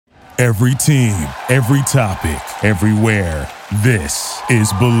Every team, every topic, everywhere. This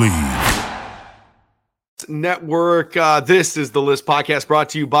is Believe. Network. This is the List podcast brought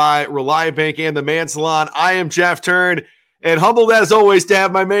to you by Reliabank and the Man Salon. I am Jeff Turn, and humbled as always to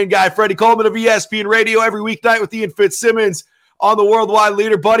have my main guy, Freddie Coleman of ESPN Radio, every weeknight with Ian Fitzsimmons on the Worldwide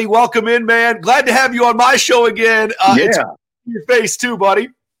Leader. Buddy, welcome in, man. Glad to have you on my show again. It's your face too, buddy.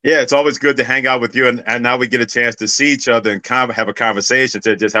 Yeah, it's always good to hang out with you, and now we get a chance to see each other and have a conversation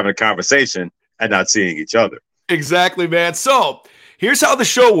instead of just having a conversation and not seeing each other. Exactly, man. So here's how the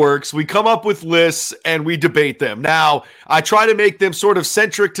show works. We come up with lists and we debate them. Now, I try to make them sort of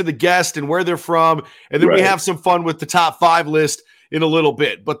centric to the guest and where they're from, and then we have some fun with the top 5 list in a little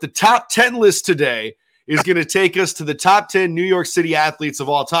bit. But the top 10 list today is going to take us to the top 10 New York City athletes of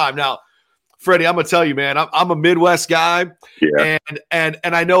all time. Now, Freddie, I'm gonna tell you, man, I'm a Midwest guy, and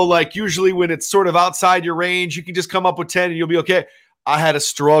I know, like, usually when it's sort of outside your range, you can just come up with 10 and you'll be okay. I had a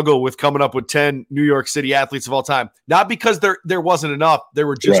struggle with coming up with 10 New York City athletes of all time, not because there wasn't enough, there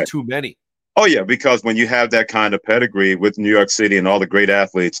were just too many. Oh, yeah, because when you have that kind of pedigree with New York City and all the great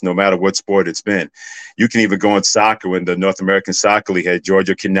athletes, no matter what sport it's been, you can even go in soccer. When the North American Soccer League had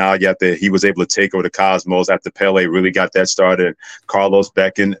Giorgio Canali after he was able to take over the Cosmos after Pele really got that started, Carlos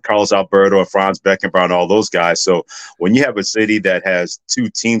Alberto, and Franz Beckenbauer, and all those guys. So when you have a city that has 2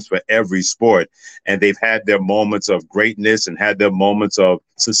 teams for every sport, and they've had their moments of greatness and had their moments of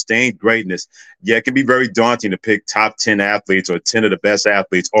sustained greatness, it can be very daunting to pick top 10 athletes or 10 of the best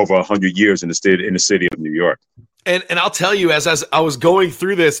athletes over 100 years in the city of New York. And I'll tell you, as I was going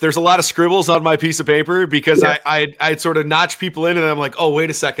through this, there's a lot of scribbles on my piece of paper because I'd sort of notch people in, and I'm like, oh,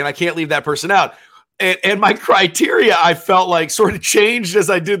 wait a second, I can't leave that person out. And my criteria, I felt like, sort of changed as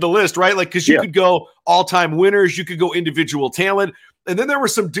I did the list, right? Like, because you could go all-time winners, you could go individual talent, and then there were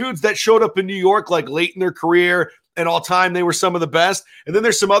some dudes that showed up in New York like late in their career, and all time they were some of the best. And then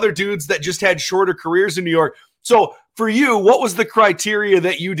there's some other dudes that just had shorter careers in New York. So for you, what was the criteria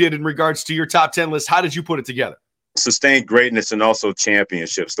that you did in regards to your top 10 list? How did you put it together? Sustained greatness and also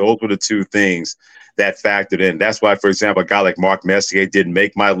championships. Those were the 2 things that factored in. That's why, for example, a guy like Mark Messier didn't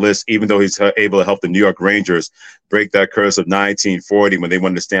make my list, even though he's able to help the New York Rangers break that curse of 1940 when they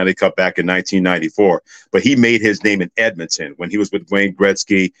won the Stanley Cup back in 1994. But he made his name in Edmonton when he was with Wayne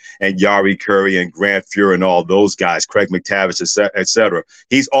Gretzky and Yari Curry and Grant Fuhr and all those guys, Craig McTavish, et cetera.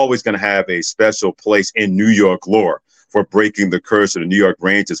 He's always going to have a special place in New York lore for breaking the curse of the New York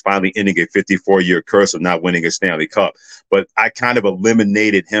Rangers, finally ending a 54-year curse of not winning a Stanley Cup. But I kind of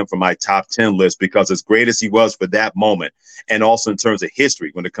eliminated him from my top 10 list because as great as he was for that moment, and also in terms of history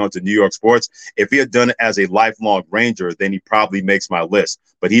when it comes to New York sports, if he had done it as a lifelong Ranger, then he probably makes my list.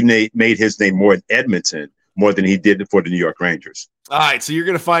 But he made his name more in Edmonton more than he did for the New York Rangers. All right, so you're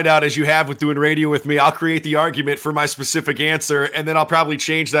going to find out, as you have with doing radio with me, I'll create the argument for my specific answer, and then I'll probably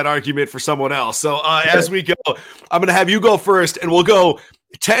change that argument for someone else. So as we go, I'm going to have you go first, and we'll go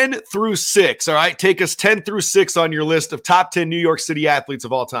 10 through 6, all right? Take us 10 through 6 on your list of top 10 New York City athletes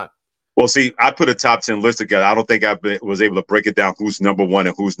of all time. Well, see, I put a top 10 list together. I don't think I was able to break it down who's number 1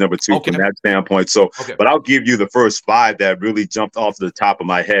 and who's number 2 from that standpoint. So, but I'll give you the first 5 that really jumped off the top of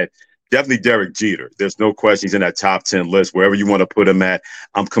my head. Definitely Derek Jeter. There's no question he's in that top 10 list. Wherever you want to put him at,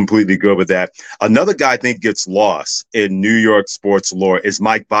 I'm completely good with that. Another guy I think gets lost in New York sports lore is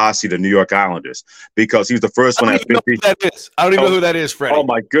Mike Bossy, the New York Islanders, because he was the first one at 50. I don't even know who that is, Freddie. Oh,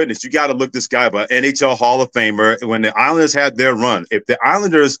 my goodness. You got to look this guy up. NHL Hall of Famer. When the Islanders had their run, if the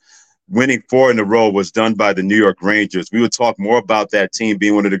Islanders winning 4 in a row was done by the New York Rangers, we would talk more about that team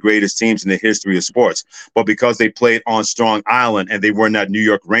being one of the greatest teams in the history of sports. But because they played on Strong Island and they were not New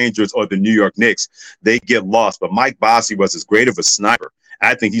York Rangers or the New York Knicks, they get lost. But Mike Bossy was as great of a sniper.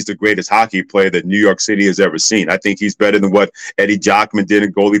 I think he's the greatest hockey player that New York City has ever seen. I think he's better than what Eddie Jockman did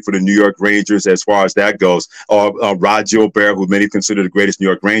in goalie for the New York Rangers as far as that goes, or Rod Gilbert, who many consider the greatest New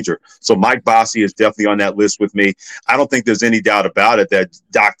York Ranger. So Mike Bossy is definitely on that list with me. I don't think there's any doubt about it that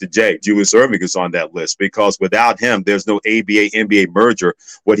Dr. J, Julius Erving, is on that list, because without him, there's no ABA-NBA merger.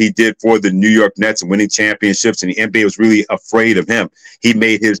 What he did for the New York Nets and winning championships, and the NBA was really afraid of him. He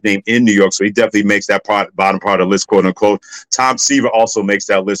made his name in New York, so he definitely makes that bottom part of the list, quote unquote. Tom Seaver also makes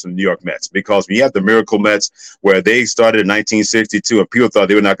that list of the New York Mets, because we have the Miracle Mets where they started in 1962 and people thought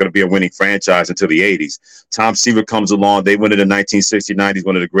they were not going to be a winning franchise until the 80s. Tom Seaver comes along. They win it in 1969. He's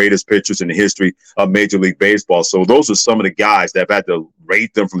one of the greatest pitchers in the history of Major League Baseball. So those are some of the guys that I've had to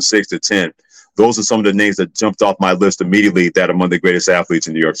rate them from 6 to 10. Those are some of the names that jumped off my list immediately that are among the greatest athletes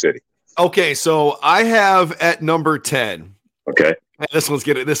in New York City. Okay, so I have at number 10. Okay. This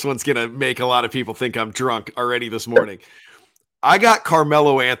one's gonna make a lot of people think I'm drunk already this morning. I got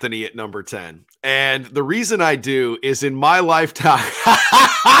Carmelo Anthony at number 10. And the reason I do is in my lifetime,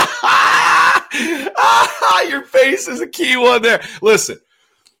 Your face is a key one there. Listen,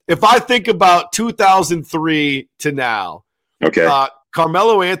 if I think about 2003 to now, okay,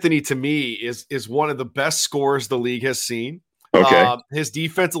 Carmelo Anthony to me is one of the best scorers the league has seen. okay, His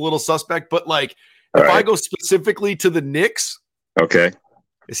defense a little suspect, but like all if right, I go specifically to the Knicks, okay,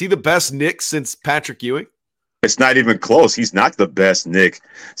 is he the best Knick since Patrick Ewing? it's not even close. He's not the best Knick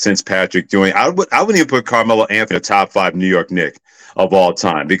since Patrick Ewing. I wouldn't even put Carmelo Anthony a top 5 New York Knick of all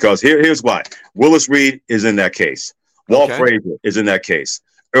time, because here's why. Willis Reed is in that case. Walt Frazier is in that case.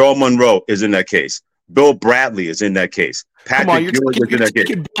 Earl Monroe is in that case. Bill Bradley is in that case. Patrick Ewing is in that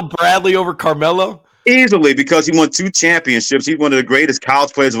case. Bill Bradley over Carmelo? Easily, because he won 2 championships. He's one of the greatest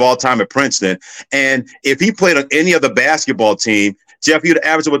college players of all time at Princeton. And if he played on any other basketball team, Jeff, he'd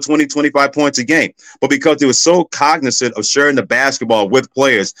average over 20, 25 points a game. But because they were so cognizant of sharing the basketball with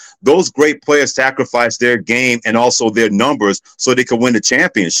players, those great players sacrificed their game and also their numbers so they could win the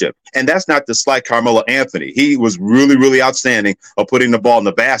championship. And that's not to slight Carmelo Anthony. He was really, really outstanding of putting the ball in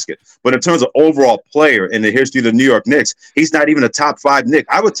the basket. But in terms of overall player in the history of the New York Knicks, he's not even a top 5 Knick.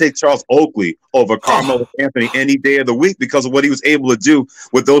 I would take Charles Oakley over Carmelo Anthony any day of the week because of what he was able to do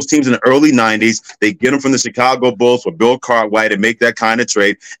with those teams in the early 90s. They get him from the Chicago Bulls with Bill Cartwright and make that kind of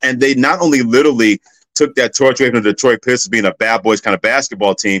trade. And they not only literally took that torch away from the Detroit Pistons being a bad boys kind of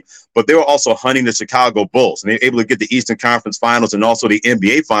basketball team, but they were also hunting the Chicago Bulls. And they were able to get the Eastern Conference Finals and also the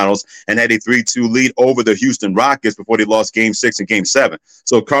NBA Finals and had a 3-2 lead over the Houston Rockets before they lost Game 6 and Game 7.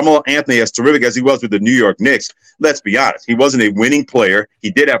 So Carmelo Anthony, as terrific as he was with the New York Knicks, let's be honest, he wasn't a winning player.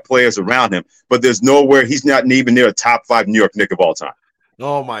 He did have players around him, but there's nowhere he's not even near a top 5 New York Knick of all time.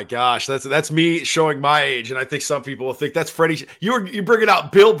 Oh my gosh, that's me showing my age, and I think some people will think that's Freddie. You bringing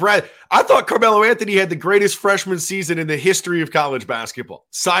out Bill Brad. I thought Carmelo Anthony had the greatest freshman season in the history of college basketball.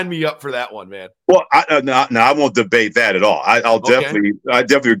 Sign me up for that one, man. Well, I won't debate that at all. I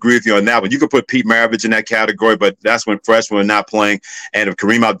definitely agree with you on that one. You could put Pete Maravich in that category, but that's when freshmen were not playing. And if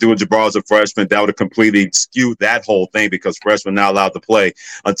Kareem Abdul-Jabbar was a freshman, that would have completely skewed that whole thing because freshmen are not allowed to play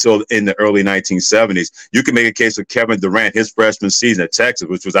until in the early 1970s. You can make a case of Kevin Durant, his freshman season at Texas,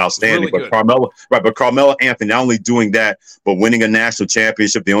 which was outstanding. Really but Carmelo Anthony not only doing that, but winning a national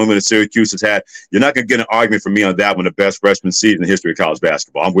championship, the only one that Syracuse has had. You're not going to get an argument from me on that one, the best freshman season in the history of college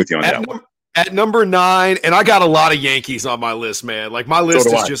basketball. I'm with you on that one. At number 9, and I got a lot of Yankees on my list, man. Like my list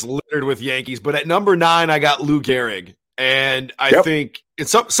is just littered with Yankees. But at number 9, I got Lou Gehrig. And I think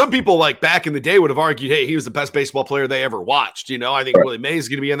some people like back in the day would have argued, hey, he was the best baseball player they ever watched. You know, I think Willie Mays is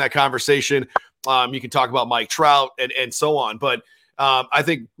going to be in that conversation. You can talk about Mike Trout and so on. But I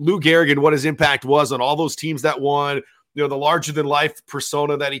think Lou Gehrig and what his impact was on all those teams that won, you know, the larger than life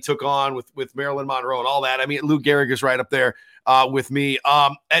persona that he took on with Marilyn Monroe and all that. I mean, Lou Gehrig is right up there with me.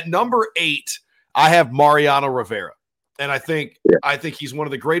 At number 8, I have Mariano Rivera. And I think he's one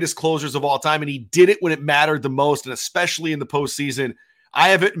of the greatest closers of all time. And he did it when it mattered the most, and especially in the postseason. I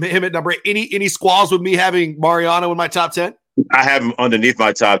have him at number 8. Any squalls with me having Mariano in my top 10? I have him underneath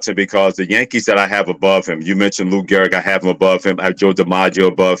my top 10 because the Yankees that I have above him, you mentioned Lou Gehrig, I have him above him. I have Joe DiMaggio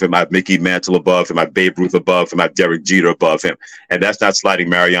above him. I have Mickey Mantle above him. I have Babe Ruth above him. I have Derek Jeter above him. And that's not sliding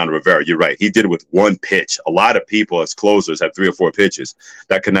Mariano Rivera. You're right. He did it with one pitch. A lot of people as closers have 3 or 4 pitches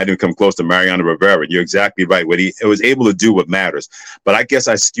that could not even come close to Mariano Rivera. You're exactly right. What he was able to do what matters. But I guess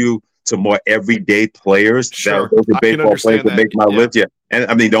I skew to more everyday players. Sure. Those are baseball players that make my list. Yeah. And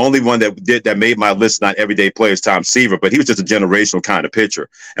I mean, the only one that made my list, not everyday players, Tom Seaver, but he was just a generational kind of pitcher.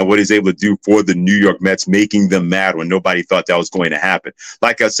 And what he's able to do for the New York Mets, making them mad when nobody thought that was going to happen.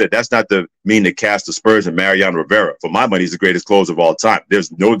 Like I said, that's not to mean to cast the Spurs and Mariano Rivera. For my money, he's the greatest closer of all time.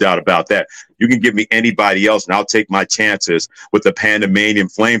 There's no doubt about that. You can give me anybody else, and I'll take my chances with the Panamanian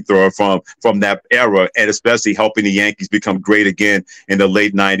flamethrower from that era, and especially helping the Yankees become great again in the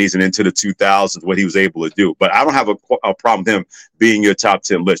late 90s and into the 2000s, what he was able to do. But I don't have a problem with him being your top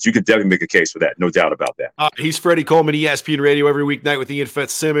 10 list. You can definitely make a case for that. No doubt about that. He's Freddie Coleman, ESPN Radio every weeknight with Ian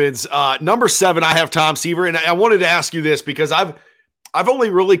Fitzsimmons. Number 7, I have Tom Seaver. And I wanted to ask you this because I've only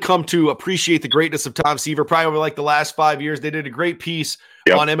really come to appreciate the greatness of Tom Seaver probably over like the last 5 years. They did a great piece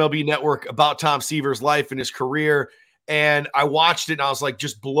on MLB Network about Tom Seaver's life and his career. And I watched it and I was like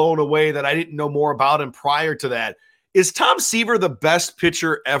just blown away that I didn't know more about him prior to that. Is Tom Seaver the best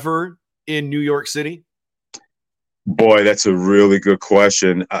pitcher ever in New York City? Boy, that's a really good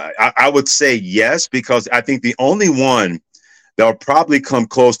question. I would say yes, because I think the only one that'll probably come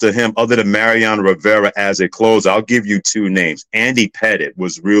close to him other than Mariano Rivera as a closer. I'll give you two names. Andy Pettitte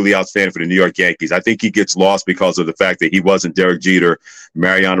was really outstanding for the New York Yankees. I think he gets lost because of the fact that he wasn't Derek Jeter,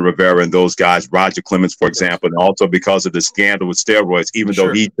 Mariano Rivera, and those guys, Roger Clemens, for example, and also because of the scandal with steroids, even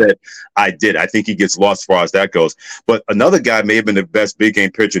though he said, I did. I think he gets lost as far as that goes. But another guy may have been the best big game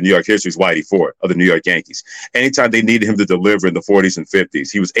pitcher in New York history is Whitey Ford of the New York Yankees. Anytime they needed him to deliver in the 40s and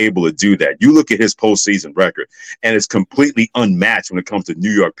 50s, he was able to do that. You look at his postseason record, and it's completely unmatched when it comes to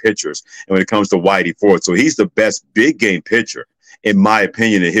New York pitchers and when it comes to Whitey Ford. So he's the best big game pitcher, in my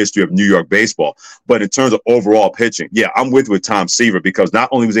opinion, in the history of New York baseball. But in terms of overall pitching, yeah, I'm with Tom Seaver, because not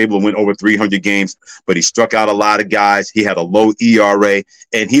only was he able to win over 300 games, but he struck out a lot of guys. He had a low ERA,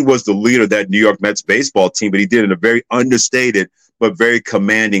 and he was the leader of that New York Mets baseball team, but he did it in a very understated but very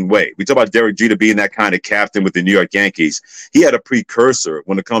commanding way. We talk about Derek Jeter being that kind of captain with the New York Yankees. He had a precursor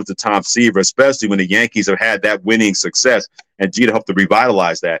when it comes to Tom Seaver, especially when the Yankees have had that winning success, and Jeter helped to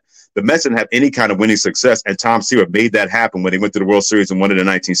revitalize that. The Mets didn't have any kind of winning success, and Tom Seaver made that happen when they went to the World Series and won it in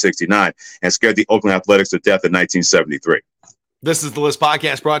 1969 and scared the Oakland Athletics to death in 1973. This is the List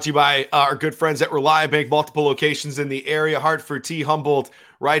Podcast, brought to you by our good friends at Reliabank, multiple locations in the area, Hartford, T, Humboldt,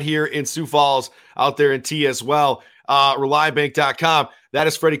 right here in Sioux Falls, out there in T as well. Reliabank.com. That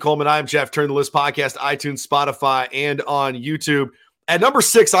is Freddie Coleman. I'm Jeff. Turn the List Podcast, iTunes, Spotify, and on YouTube. At number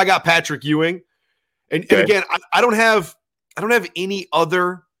 6, I got Patrick Ewing. And again, I don't have any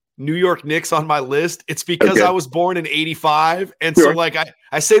other New York Knicks on my list. It's because I was born in 85. And so like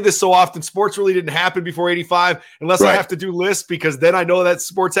I say this so often, sports really didn't happen before 85 unless I have to do lists, because then I know that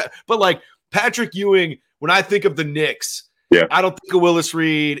sports but like Patrick Ewing, when I think of the Knicks, I don't think of Willis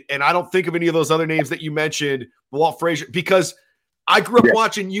Reed, and I don't think of any of those other names that you mentioned, Walt Frazier, because I grew up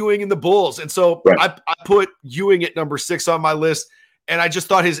watching Ewing and the Bulls. And so I put Ewing at number 6 on my list, and I just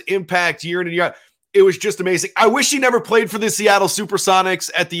thought his impact year in and year out, it was just amazing. I wish he never played for the Seattle Supersonics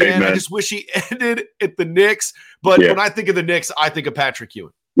at the end. I just wish he ended at the Knicks. But when I think of the Knicks, I think of Patrick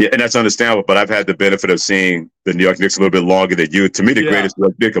Ewing. Yeah, and that's understandable, but I've had the benefit of seeing the New York Knicks a little bit longer than you. To me, the greatest New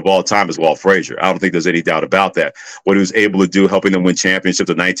York Knick of all time is Walt Frazier. I don't think there's any doubt about that. What he was able to do, helping them win championships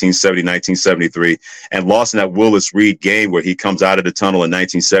in 1970, 1973, and lost in that Willis Reed game where he comes out of the tunnel in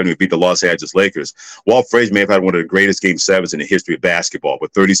 1970 and beat the Los Angeles Lakers. Walt Frazier may have had one of the greatest Game 7s in the history of basketball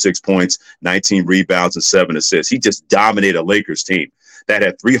with 36 points, 19 rebounds, and 7 assists. He just dominated a Lakers team that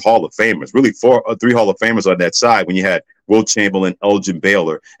had 3 Hall of Famers, really 3 Hall of Famers on that side when you had Will Chamberlain, Elgin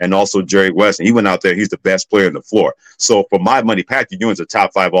Baylor, and also Jerry West. And he went out there. He's the best player on the floor. So for my money, Patrick Ewing's a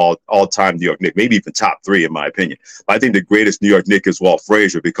top 5 all-time New York Knick, maybe even top 3 in my opinion. But I think the greatest New York Knick is Walt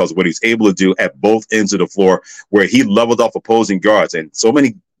Frazier because of what he's able to do at both ends of the floor, where he leveled off opposing guards. And so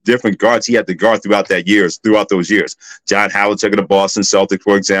many different guards he had to guard throughout those years. John Havlicek of the Boston Celtics,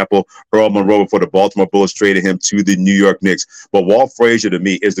 for example, Earl Monroe before the Baltimore Bullets traded him to the New York Knicks. But Walt Frazier, to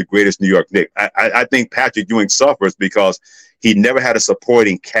me, is the greatest New York Knick. I think Patrick Ewing suffers because he never had a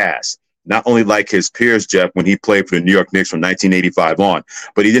supporting cast. Not only like his peers, Jeff, when he played for the New York Knicks from 1985 on,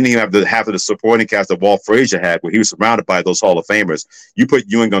 but he didn't even have half of the supporting cast that Walt Frazier had, where he was surrounded by those Hall of Famers. You put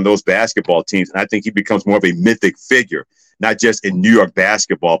Ewing on those basketball teams, and I think he becomes more of a mythic figure, not just in New York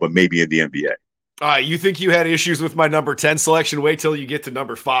basketball, but maybe in the NBA. All right, you think you had issues with my number 10 selection? Wait till you get to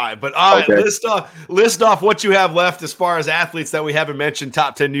number 5. But list off what you have left as far as athletes that we haven't mentioned,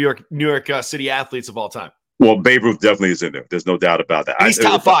 top 10 New York City athletes of all time. Well, Babe Ruth definitely is in there. There's no doubt about that. He's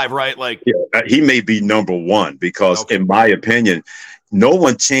top 5, right? He may be number 1 because, in my opinion, no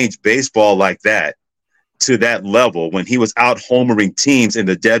one changed baseball like that to that level when he was out homering teams in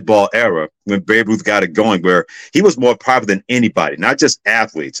the dead ball era when Babe Ruth got it going, where he was more popular than anybody, not just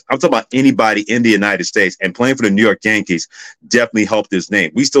athletes. I'm talking about anybody in the United States, and playing for the New York Yankees definitely helped his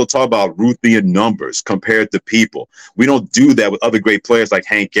name. We still talk about Ruthian numbers compared to people. We don't do that with other great players like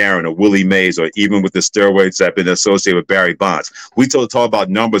Hank Aaron or Willie Mays, or even with the steroids that have been associated with Barry Bonds. We still talk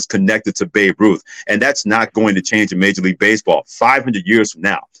about numbers connected to Babe Ruth, and that's not going to change in Major League Baseball 500 years from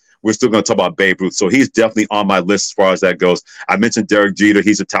now. We're still going to talk about Babe Ruth. So he's definitely on my list as far as that goes. I mentioned Derek Jeter.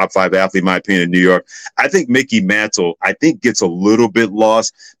 He's a top 5 athlete, in my opinion, in New York. I think Mickey Mantle, gets a little bit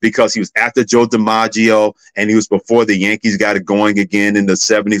lost because he was after Joe DiMaggio, and he was before the Yankees got it going again in the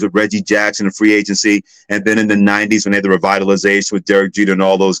 70s with Reggie Jackson and free agency, and then in the 90s when they had the revitalization with Derek Jeter and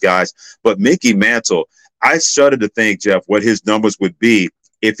all those guys. But Mickey Mantle, I shudder to think, Jeff, what his numbers would be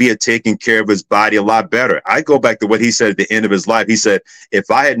if he had taken care of his body a lot better. I go back to what he said at the end of his life. He said, if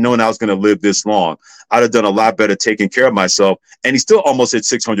I had known I was going to live this long, I'd have done a lot better taking care of myself. And he still almost hit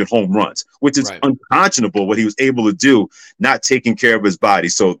 600 home runs, which is unconscionable what he was able to do, not taking care of his body.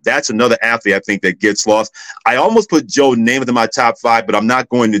 So that's another athlete I think that gets lost. I almost put Joe Namath in my top 5, but I'm not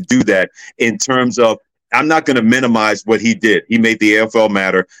going to do that in terms of I'm not going to minimize what he did. He made the AFL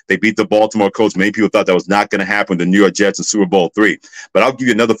matter. They beat the Baltimore Colts. Many people thought that was not going to happen. The New York Jets in Super Bowl III. But I'll give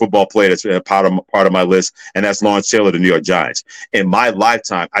you another football player that's part of my list, and that's Lawrence Taylor, the New York Giants. In my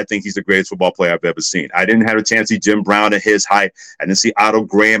lifetime, I think he's the greatest football player I've ever seen. I didn't have a chance to see Jim Brown at his height. I didn't see Otto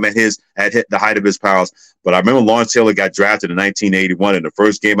Graham at the height of his powers. But I remember Lawrence Taylor got drafted in 1981. And the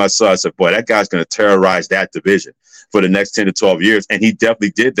first game I saw, I said, boy, that guy's going to terrorize that division for the next 10 to 12 years. And he definitely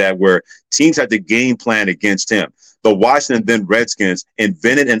did that, where teams had to game plan against him. The Washington then Redskins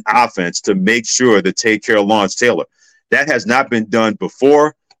invented an offense to make sure to take care of Lawrence Taylor. That has not been done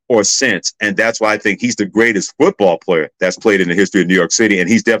before or since. And that's why I think he's the greatest football player that's played in the history of New York City. And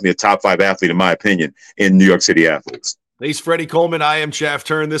he's definitely a top 5 athlete, in my opinion, in New York City athletes. He's Freddie Coleman. I am Chaff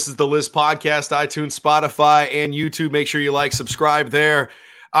Turn. This is the List Podcast, iTunes, Spotify, and YouTube. Make sure you like, subscribe there.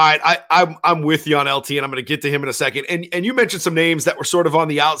 All right, I'm with you on LT, and I'm going to get to him in a second. And you mentioned some names that were sort of on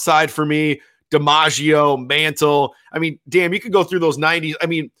the outside for me. DiMaggio, Mantle. I mean, damn, you could go through those 90s. I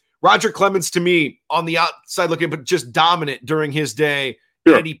mean, Roger Clemens, to me, on the outside looking, but just dominant during his day.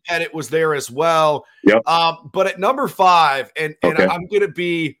 Sure. Andy Pettit was there as well. Yep. But at number 5, and okay. I'm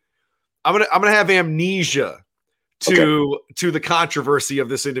gonna have amnesia to the controversy of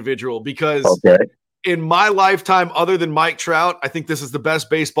this individual, because in my lifetime, other than Mike Trout, I think this is the best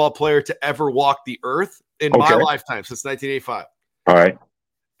baseball player to ever walk the earth in my lifetime since 1985. All right.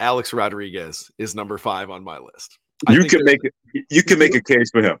 Alex Rodriguez is number 5 on my list. You can make a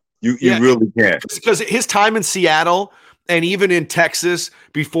case for him. You really can. Because his time in Seattle and even in Texas,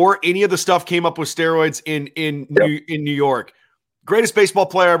 before any of the stuff came up with steroids in New York, greatest baseball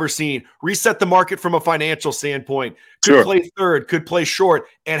player I've ever seen. Reset the market from a financial standpoint. Could play third, could play short,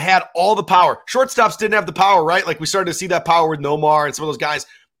 and had all the power. Shortstops didn't have the power, right? Like we started to see that power with Nomar and some of those guys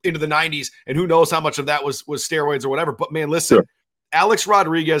into the 90s, and who knows how much of that was steroids or whatever. But man, listen, Alex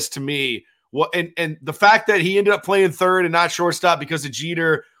Rodriguez, to me, and the fact that he ended up playing third and not shortstop because of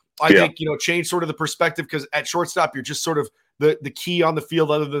Jeter, I think, changed sort of the perspective, because at shortstop, you're just sort of the key on the field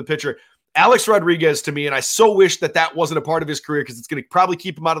other than the pitcher. Alex Rodriguez, to me, and I so wish that wasn't a part of his career, because it's going to probably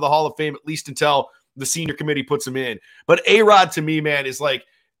keep him out of the Hall of Fame, at least until the senior committee puts him in. But A-Rod, to me, man, is like,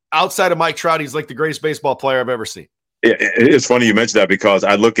 outside of Mike Trout, he's like the greatest baseball player I've ever seen. It's funny you mentioned that, because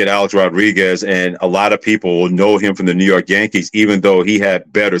I look at Alex Rodriguez, and a lot of people will know him from the New York Yankees, even though he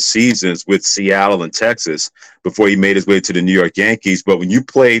had better seasons with Seattle and Texas before he made his way to the New York Yankees. But when you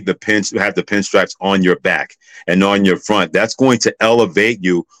play have the pinstripes on your back and on your front, that's going to elevate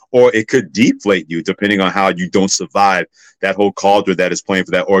you, or it could deflate you, depending on how you don't survive that whole cauldron that is playing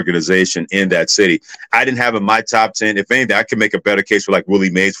for that organization in that city. I didn't have in my top 10. If anything, I can make a better case for like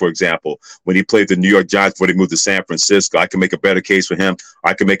Willie Mays, for example, when he played the New York Giants before they moved to San Francisco. I can make a better case for him.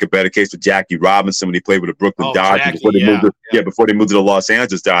 I can make a better case for Jackie Robinson when he played with the Brooklyn Dodgers before they moved to the Los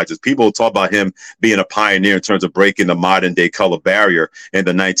Angeles Dodgers. People talk about him being a pioneer in terms of breaking the modern day color barrier in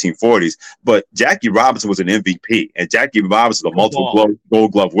the 1940s. But Jackie Robinson was an MVP, and Jackie Robinson was a multiple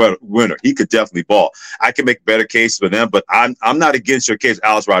Gold Glove winner. He could definitely ball. I can make better cases for them, but I'm not against your case,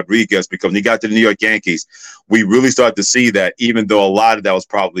 Alex Rodriguez, because when he got to the New York Yankees, we really started to see that, even though a lot of that was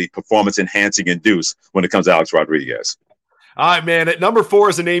probably performance enhancing induced when it comes to Alex Rodriguez. All right, man. At number 4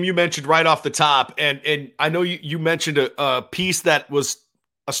 is a name you mentioned right off the top. And I know you mentioned a piece that was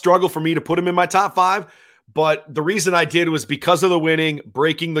a struggle for me to put him in my top 5. But the reason I did was because of the winning,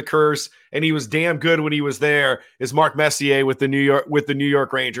 breaking the curse, and he was damn good when he was there, is Mark Messier with the New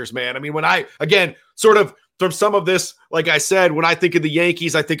York Rangers, man. I mean, when I, again, sort of from some of this, like I said, when I think of the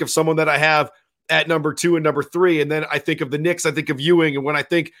Yankees, I think of someone that I have at number 2 and number 3. And then I think of the Knicks, I think of Ewing. And when I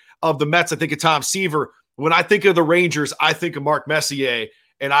think of the Mets, I think of Tom Seaver. When I think of the Rangers, I think of Mark Messier,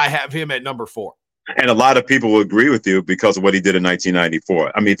 and I have him at number 4. And a lot of people will agree with you because of what he did in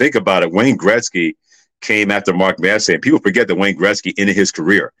 1994. I mean, think about it. Wayne Gretzky came after Mark Messier. People forget that Wayne Gretzky ended his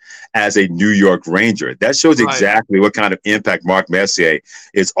career as a New York Ranger. That shows exactly what kind of impact Mark Messier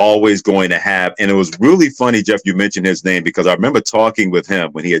is always going to have. And it was really funny, Jeff, you mentioned his name, because I remember talking with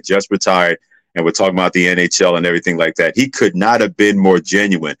him when he had just retired, and we're talking about the NHL and everything like that. He could not have been more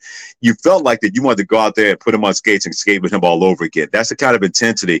genuine. You felt like that you wanted to go out there and put him on skates and skate with him all over again. That's the kind of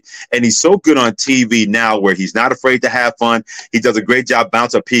intensity. And he's so good on TV now, where he's not afraid to have fun. He does a great job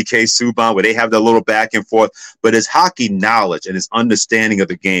bouncing PK Subban, where they have that little back and forth. But his hockey knowledge and his understanding of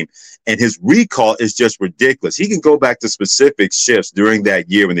the game and his recall is just ridiculous. He can go back to specific shifts during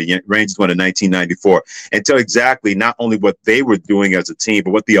that year when the Rangers won in 1994 and tell exactly not only what they were doing as a team,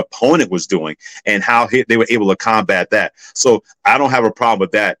 but what the opponent was doing and how they were able to combat that. So I don't have a problem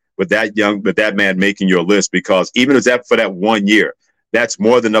with that man making your list, because even if that for that 1 year, that's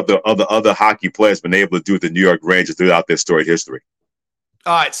more than other hockey players been able to do with the New York Rangers throughout their storied history.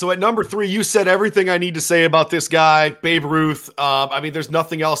 All right, so at number 3, you said everything I need to say about this guy, Babe Ruth. I mean, there's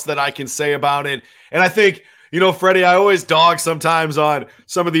nothing else that I can say about it. And I think, Freddie, I always dog sometimes on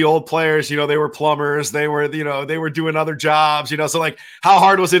some of the old players. They were plumbers. They were, they were doing other jobs, So, like, how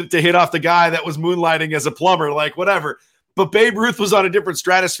hard was it to hit off the guy that was moonlighting as a plumber? Like, whatever. But Babe Ruth was on a different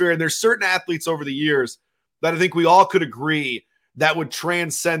stratosphere. And there's certain athletes over the years that I think we all could agree that would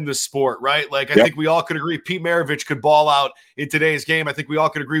transcend the sport, right? Like, I think we all could agree Pete Maravich could ball out in today's game. I think we all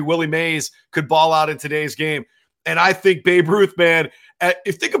could agree Willie Mays could ball out in today's game. And I think Babe Ruth, man,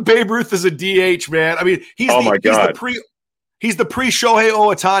 if think of Babe Ruth as a DH, man, I mean, he's the pre-Shohei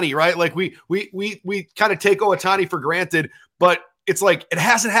Ohtani, right? Like, we kind of take Ohtani for granted, but it's like it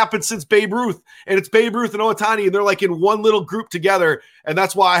hasn't happened since Babe Ruth, and it's Babe Ruth and Ohtani, and they're like in one little group together, and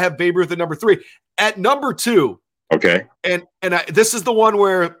that's why I have Babe Ruth at number 3. At number 2, okay. And this is the one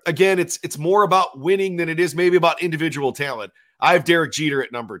where, again, it's more about winning than it is maybe about individual talent. I have Derek Jeter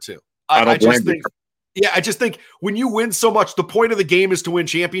at number 2. I just think when you win so much, the point of the game is to win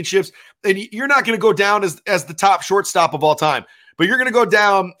championships. And you're not going to go down as the top shortstop of all time, but you're going to go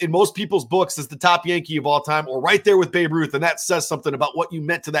down in most people's books as the top Yankee of all time, or right there with Babe Ruth. And that says something about what you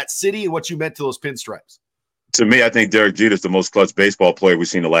meant to that city and what you meant to those pinstripes. To me, I think Derek Jeter is the most clutch baseball player we've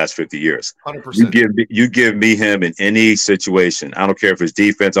seen in the last 50 years. 100%. You give me him in any situation. I don't care if it's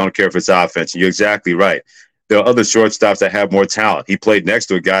defense. I don't care if it's offense. You're exactly right. There are other shortstops that have more talent. He played next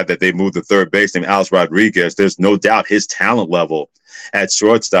to a guy that they moved to third base named Alex Rodriguez. There's no doubt his talent level at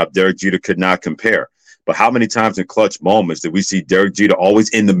shortstop, Derek Jeter could not compare. But how many times in clutch moments did we see Derek Jeter always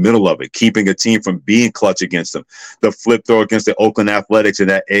in the middle of it, keeping a team from being clutch against them? The flip throw against the Oakland Athletics in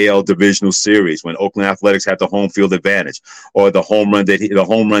that AL divisional series when Oakland Athletics had the home field advantage, or the home run that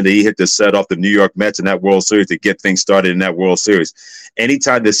he hit to set off the New York Mets in that World Series to get things started in that World Series.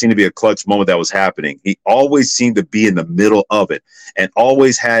 Anytime there seemed to be a clutch moment that was happening, he always seemed to be in the middle of it and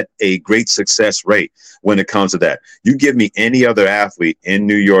always had a great success rate when it comes to that. You give me any other athlete in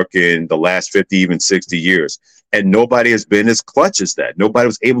New York in the last 50, even 60 years, and nobody has been as clutch as that. Nobody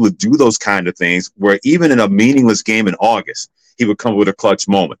was able to do those kind of things where even in a meaningless game in August, he would come with a clutch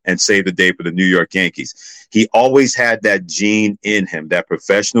moment and save the day for the New York Yankees. He always had that gene in him, that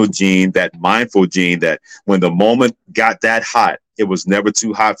professional gene, that mindful gene, that when the moment got that hot, it was never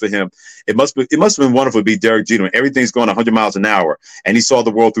too hot for him. It must have been wonderful to be Derek Jeter when everything's going 100 miles an hour, and he saw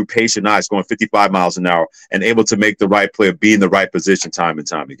the world through patient eyes going 55 miles an hour and able to make the right play, be in the right position time and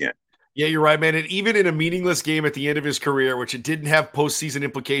time again. Yeah, you're right, man. And even in a meaningless game at the end of his career, which it didn't have postseason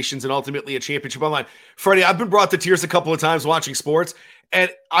implications and ultimately a championship online, Freddie, I've been brought to tears a couple of times watching sports,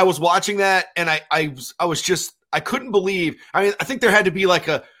 and I was watching that, and I couldn't believe. I mean, I think there had to be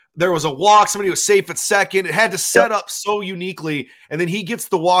there was a walk, somebody was safe at second. It had to set up so uniquely, and then he gets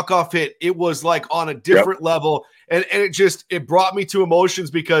the walk-off hit. It was like on a different level, and it brought me to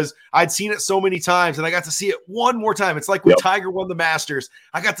emotions because I'd seen it so many times, and I got to see it one more time. It's like when Tiger won the Masters.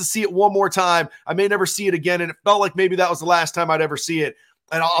 I got to see it one more time. I may never see it again, and it felt like maybe that was the last time I'd ever see it.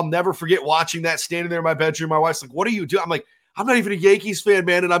 And I'll never forget watching that, standing there in my bedroom. My wife's like, "What are you doing?" I'm like, "I'm not even a Yankees fan,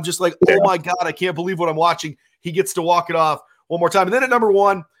 man," and I'm just like, "Oh my God, I can't believe what I'm watching." He gets to walk it off one more time. And then at number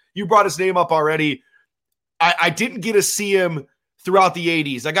 1, you brought his name up already. I didn't get to see him throughout the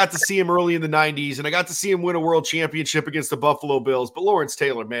 80s. I got to see him early in the 90s, and I got to see him win a world championship against the Buffalo Bills. But Lawrence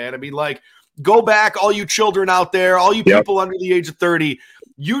Taylor, man, I mean, go back, all you children out there, all you people under the age of 30,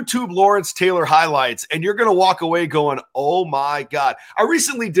 YouTube Lawrence Taylor highlights, and you're going to walk away going, oh, my God. I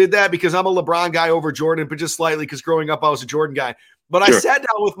recently did that because I'm a LeBron guy over Jordan, but just slightly because growing up I was a Jordan guy. But I sat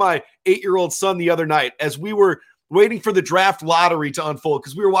down with my 8-year-old son the other night as we were waiting for the draft lottery to unfold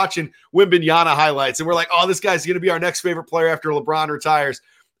because we were watching Wembanyama highlights, and we're like, oh, this guy's going to be our next favorite player after LeBron retires.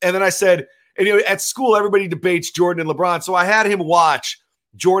 And then I said, and at school, everybody debates Jordan and LeBron. So I had him watch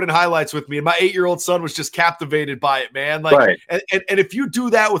Jordan highlights with me, and my 8-year-old son was just captivated by it, man. And if you do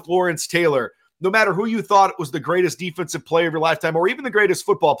that with Lawrence Taylor, no matter who you thought was the greatest defensive player of your lifetime or even the greatest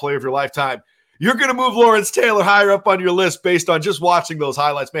football player of your lifetime, you're going to move Lawrence Taylor higher up on your list based on just watching those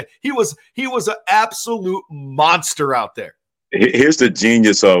highlights, man. He was an absolute monster out there. Here's the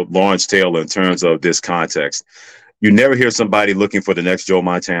genius of Lawrence Taylor in terms of this context. You never hear somebody looking for the next Joe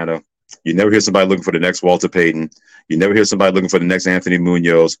Montana. You never hear somebody looking for the next Walter Payton. You never hear somebody looking for the next Anthony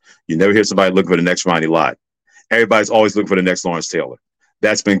Munoz. You never hear somebody looking for the next Ronnie Lott. Everybody's always looking for the next Lawrence Taylor.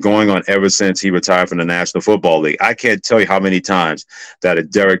 That's been going on ever since he retired from the National Football League. I can't tell you how many times that a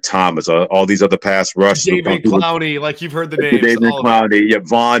Derek Thomas or all these other pass rushers. David Clowney, like you've heard the names. David Clowney,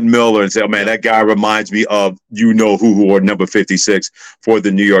 Von Miller, and say, oh, man, that guy reminds me of who wore number 56 for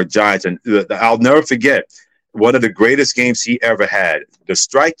the New York Giants. And I'll never forget, one of the greatest games he ever had. The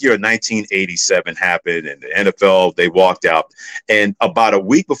strike year of 1987 happened, and the NFL, they walked out. And about a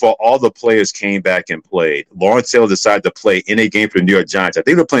week before all the players came back and played, Lawrence Taylor decided to play in a game for the New York Giants. I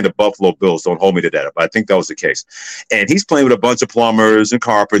think they were playing the Buffalo Bills. Don't hold me to that, but I think that was the case. And he's playing with a bunch of plumbers and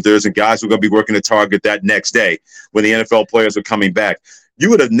carpenters and guys who are going to be working the target that next day when the NFL players were coming back. You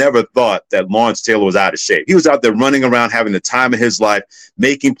would have never thought that Lawrence Taylor was out of shape. He was out there running around, having the time of his life,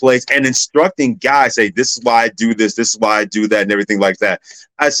 making plays and instructing guys, hey, this is why I do this is why I do that, and everything like that.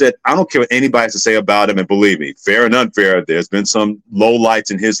 I said, I don't care what anybody has to say about him, and believe me, fair and unfair, there's been some low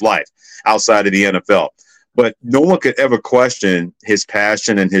lights in his life outside of the NFL. But no one could ever question his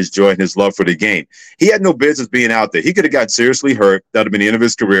passion and his joy and his love for the game. He had no business being out there. He could have got seriously hurt. That would have been the end of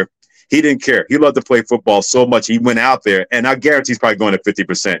his career. He didn't care. He loved to play football so much. He went out there, and I guarantee he's probably going to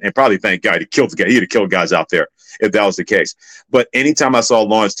 50%. And probably thank God he killed the guy. He'd have killed guys out there if that was the case. But anytime I saw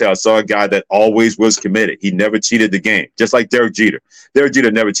Lawrence Taylor, I saw a guy that always was committed. He never cheated the game, just like Derek Jeter. Derek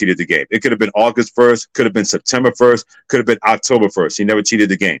Jeter never cheated the game. It could have been August 1st, could have been September 1st, could have been October 1st. He never cheated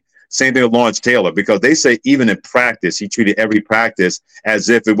the game. Same thing with Lawrence Taylor, because they say even in practice, he treated every practice as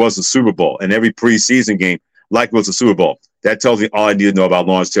if it was a Super Bowl, and every preseason game like it was a Super Bowl. That tells me all I need to know about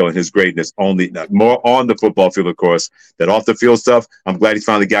Lawrence Taylor and his greatness. Only more on the football field, of course. That off the field stuff, I'm glad he's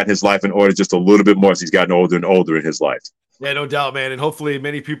finally gotten his life in order just a little bit more as he's gotten older and older in his life. Yeah, no doubt, man. And hopefully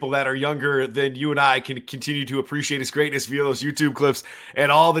many people that are younger than you and I can continue to appreciate his greatness via those YouTube clips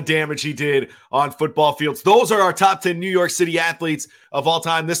and all the damage he did on football fields. Those are our top 10 New York City athletes of all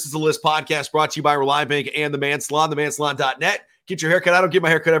time. This is the List podcast brought to you by Reliabank and the Man Salon, themansalon.net. Get your haircut. I don't get my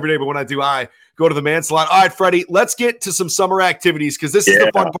haircut every day, but when I do, I go to the Man Salon. All right, Freddie, let's get to some summer activities because this is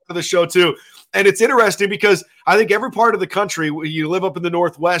the fun part of the show too. And it's interesting because I think every part of the country, you live up in the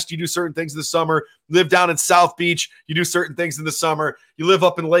Northwest, you do certain things in the summer. Live down in South Beach, you do certain things in the summer. You live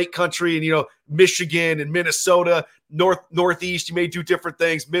up in Lake Country and, Michigan and Minnesota, Northeast, you may do different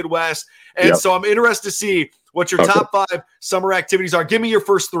things, Midwest. And so I'm interested to see what your top 5 summer activities are. Give me your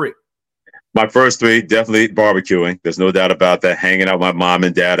first 3. My first 3, definitely barbecuing. There's no doubt about that. Hanging out with my mom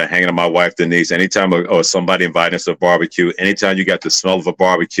and dad, or hanging out with my wife, Denise. Anytime or somebody inviting us to a barbecue, anytime you got the smell of a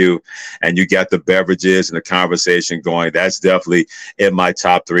barbecue and you got the beverages and the conversation going, that's definitely in my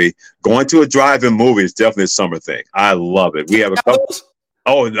top 3. Going to a drive-in movie is definitely a summer thing. I love it. We have a couple.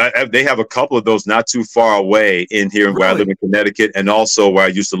 Oh, they have a couple of those not too far away in here where I live in Connecticut, and also where I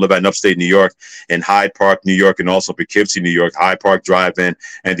used to live in upstate New York, in Hyde Park, New York, and also Poughkeepsie, New York, Hyde Park Drive-In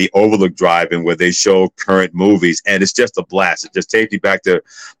and the Overlook Drive-In, where they show current movies. And it's just a blast. It just takes me back to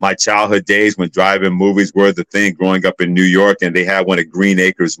my childhood days when drive-in movies were the thing growing up in New York. And they had one at Green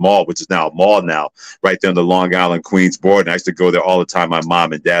Acres Mall, which is now a mall now, right there on the Long Island Queens border. And I used to go there all the time, my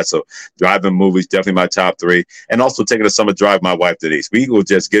mom and dad. So drive-in movies, definitely my top 3. And also taking a summer drive with my wife, Denise. We will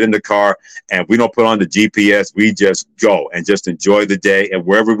just get in the car and we don't put on the GPS. We just go and just enjoy the day. And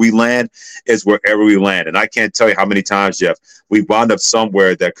wherever we land is wherever we land. And I can't tell you how many times, Jeff, we wound up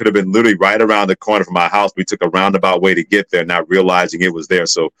somewhere that could have been literally right around the corner from our house. We took a roundabout way to get there, not realizing it was there.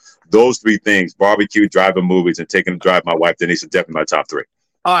 So those 3 things, barbecue, driving movies, and taking a drive with my wife, Denise, is definitely my top 3.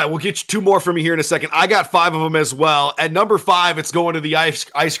 All right, we'll get you 2 more from me here in a second. I got 5 of them as well. At number 5, it's going to the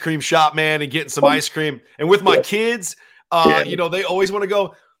ice cream shop, man, and getting some ice cream. And with my kids, they always want to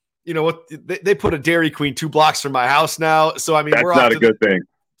go. They put a Dairy Queen 2 blocks from my house now. So, I mean, that's not a good thing.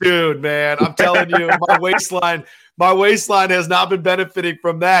 Dude, man, I'm telling you, my waistline has not been benefiting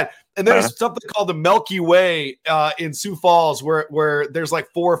from that. And there's something called the Milky Way in Sioux Falls where there's like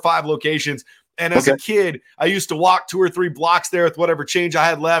 4 or 5 locations. And as a kid, I used to walk 2 or 3 blocks there with whatever change I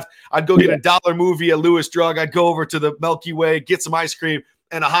had left. I'd go get a $1 movie at Lewis Drug. I'd go over to the Milky Way, get some ice cream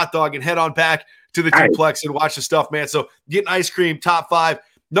and a hot dog, and head on back to the duplex and watch the stuff, man. So getting ice cream, top 5.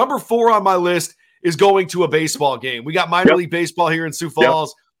 Number 4 on my list is going to a baseball game. We got minor league baseball here in Sioux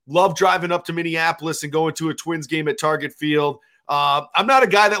Falls. Love driving up to Minneapolis and going to a Twins game at Target Field. I'm not a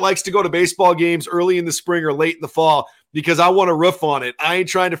guy that likes to go to baseball games early in the spring or late in the fall because I want to roof on it. I ain't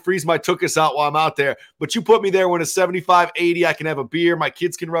trying to freeze my tuchus out while I'm out there. But you put me there when it's 75, 80, I can have a beer. My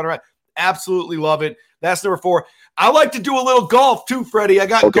kids can run around. Absolutely love it. That's number 4. I like to do a little golf too, Freddie. I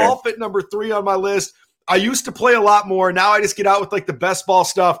got golf at number 3 on my list. I used to play a lot more. Now I just get out with like the best ball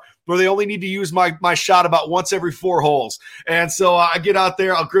stuff where they only need to use my shot about once every 4 holes. And so I get out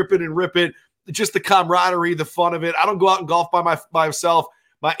there, I'll grip it and rip it. Just the camaraderie, the fun of it. I don't go out and golf by myself.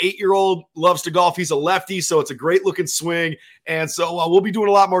 My 8-year-old loves to golf. He's a lefty, so it's a great looking swing. And so we'll be doing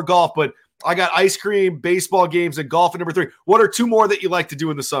a lot more golf, but I got ice cream, baseball games, and golf at number 3. What are 2 more that you like to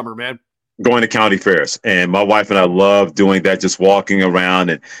do in the summer, man? Going to county fairs. And my wife and I love doing that, just walking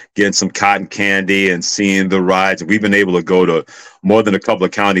around and getting some cotton candy and seeing the rides. We've been able to go to more than a couple of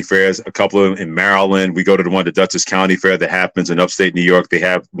county fairs, a couple of in Maryland. We go to the one, the Dutchess County Fair that happens in upstate New York. They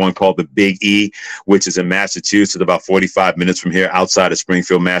have one called the Big E, which is in Massachusetts, about 45 minutes from here outside of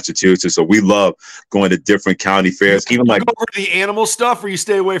Springfield, Massachusetts. So we love going to different county fairs. Even like go over the animal stuff, or you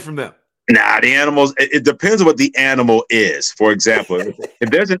stay away from them? Nah, the animals, it depends on what the animal is. For example, if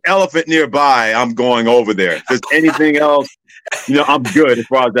there's an elephant nearby, I'm going over there. If there's anything else, I'm good as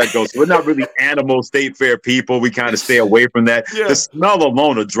far as that goes. So we're not really animal state fair people. We kind of stay away from that. Yeah. The smell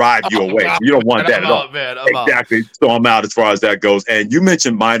alone will drive you away. God, you don't want that at all. Man, exactly. So I'm out as far as that goes. And you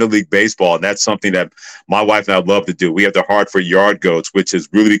mentioned minor league baseball, and that's something that my wife and I love to do. We have the Hartford Yard Goats, which has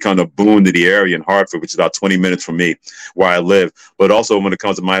really become a boon to the area in Hartford, which is about 20 minutes from me where I live. But also when it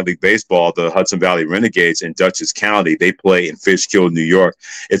comes to minor league baseball, the Hudson Valley Renegades in Dutchess County, they play in Fishkill, New York.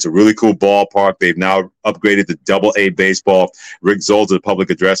 It's a really cool ballpark. They've now upgraded to Double-A baseball. Rick Zoll's the public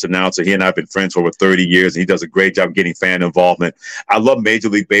address announcer. He and I have been friends for over 30 years, and he does a great job getting fan involvement. I love Major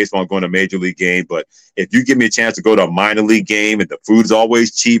League Baseball and going to a Major League game, but if you give me a chance to go to a minor league game and the food's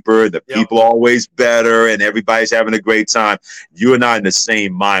always cheaper, the people are always better, and everybody's having a great time, you and I are in the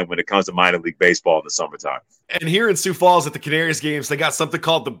same mind when it comes to minor league baseball in the summertime. And here in Sioux Falls at the Canaries games, they got something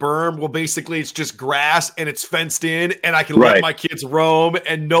called the berm. Well, basically it's just grass and it's fenced in, and I can let my kids roam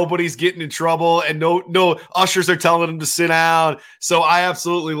and nobody's getting in trouble, and no ushers are telling them to sit down. So I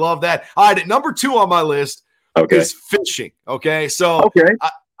absolutely love that. All right, at number 2 on my list is fishing. Okay. So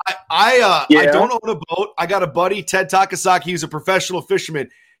I don't own a boat. I got a buddy, Ted Takasaki. He's a professional fisherman.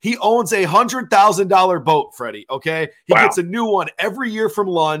 He owns a $100,000 boat, Freddie, okay? He gets a new one every year from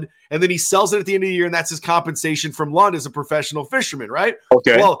Lund, and then he sells it at the end of the year, and that's his compensation from Lund as a professional fisherman, right?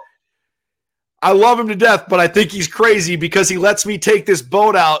 Okay. Well, I love him to death, but I think he's crazy because he lets me take this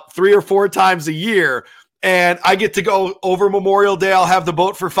boat out 3 or 4 times a year, and I get to go over Memorial Day. I'll have the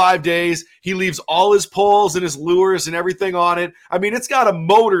boat for 5 days. He leaves all his poles and his lures and everything on it. I mean, it's got a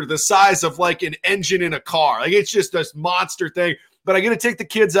motor the size of like an engine in a car. Like, it's just this monster thing. But I get to take the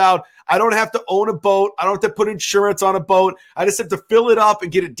kids out. I don't have to own a boat. I don't have to put insurance on a boat. I just have to fill it up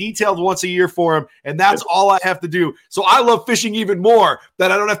and get it detailed once a year for them, and that's all I have to do. So I love fishing even more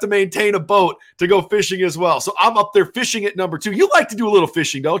that I don't have to maintain a boat to go fishing as well. So I'm up there fishing at number 2. You like to do a little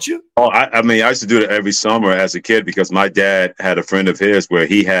fishing, don't you? Oh, I mean, I used to do it every summer as a kid because my dad had a friend of his where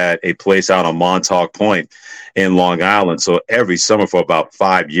he had a place out on Montauk Point in Long Island. So every summer for about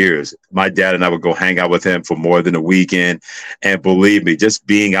 5 years, my dad and I would go hang out with him for more than a weekend. And believe me, just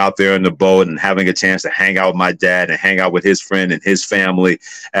being out there in the boat and having a chance to hang out with my dad and hang out with his friend and his family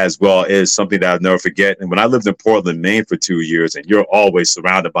as well is something that I'll never forget. And when I lived in Portland, Maine for 2 years, and you're always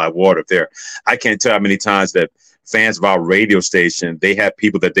surrounded by water there, I can't tell how many times that fans of our radio station, they had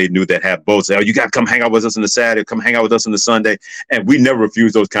people that they knew that had boats. Oh, you got to come hang out with us on the Saturday, come hang out with us on the Sunday. And we never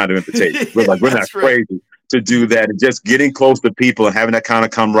refused those kind of invitations. We're like, we're not crazy to do that, and just getting close to people and having that kind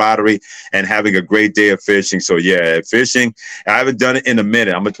of camaraderie and having a great day of fishing. So yeah, fishing, I haven't done it in a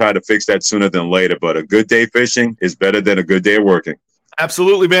minute. I'm going to try to fix that sooner than later, but a good day fishing is better than a good day of working.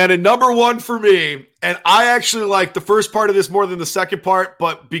 Absolutely, man. And number 1 for me, and I actually like the first part of this more than the second part,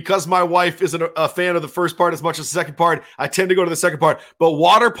 but because my wife isn't a fan of the first part as much as the second part, I tend to go to the second part. But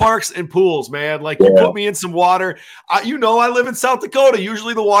water parks and pools, man, like you put me in some water. I live in South Dakota.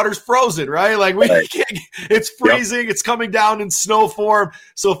 Usually the water's frozen, right? Like it's freezing. It's coming down in snow form.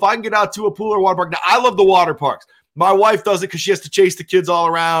 So if I can get out to a pool or water park, now I love the water parks. My wife does it because she has to chase the kids all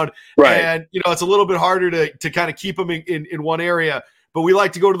around. Right. And, it's a little bit harder to kind of keep them in one area. But we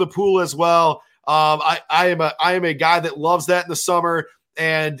like to go to the pool as well. I am a guy that loves that in the summer,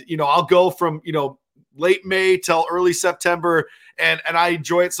 and I'll go from late May till early September, and I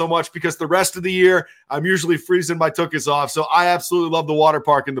enjoy it so much because the rest of the year I'm usually freezing my tuchus off. So I absolutely love the water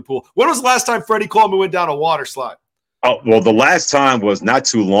park and the pool. When was the last time Freddie Coleman went down a water slide? Oh, well, the last time was not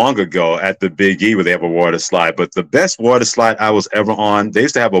too long ago at the Big E where they have a water slide. But the best water slide I was ever on, they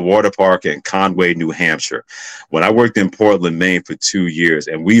used to have a water park in Conway, New Hampshire. When I worked in Portland, Maine for 2 years,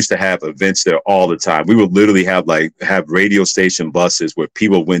 and we used to have events there all the time. We would literally have radio station buses where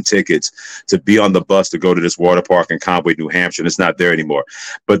people win tickets to be on the bus to go to this water park in Conway, New Hampshire. And it's not there anymore.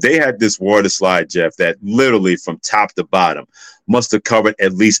 But they had this water slide, Jeff, that literally from top to bottom must have covered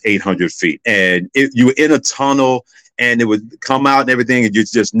at least 800 feet. And you were in a tunnel, and it would come out and everything, and you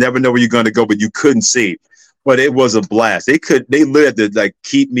just never know where you're going to go, but you couldn't see. but it was a blast. They literally had to like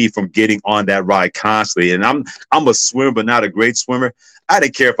keep me from getting on that ride constantly. And I'm a swimmer, but not a great swimmer. I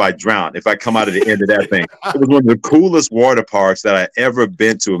didn't care if I drowned, if I come out of the end of that thing. It was one of the coolest water parks that I ever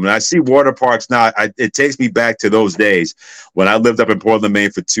been to. When I see water parks now, it takes me back to those days when I lived up in Portland,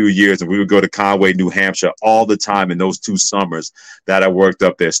 Maine for 2 years, and we would go to Conway, New Hampshire all the time in those 2 summers that I worked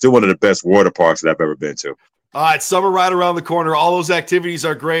up there. Still one of the best water parks that I've ever been to. All right, summer right around the corner. All those activities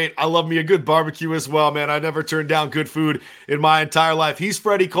are great. I love me a good barbecue as well, man. I never turned down good food in my entire life. He's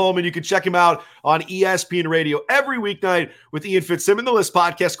Freddie Coleman. You can check him out on ESPN Radio every weeknight with Ian Fitzsimmons. The List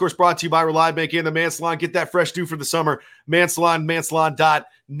podcast, of course, brought to you by Reliabank and the Man Salon. Get that fresh dew for the summer. Man Salon,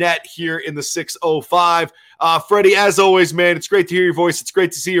 mansalon.net here in the 605. Freddie, as always, man, it's great to hear your voice. It's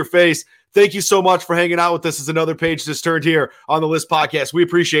great to see your face. Thank you so much for hanging out with us as another page just turned here on the List podcast. We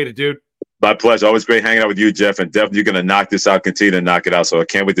appreciate it, dude. My pleasure. Always great hanging out with you, Jeff. And definitely you're going to knock this out, continue to knock it out. So I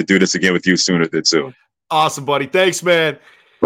can't wait to do this again with you sooner than soon. Awesome, buddy. Thanks, man.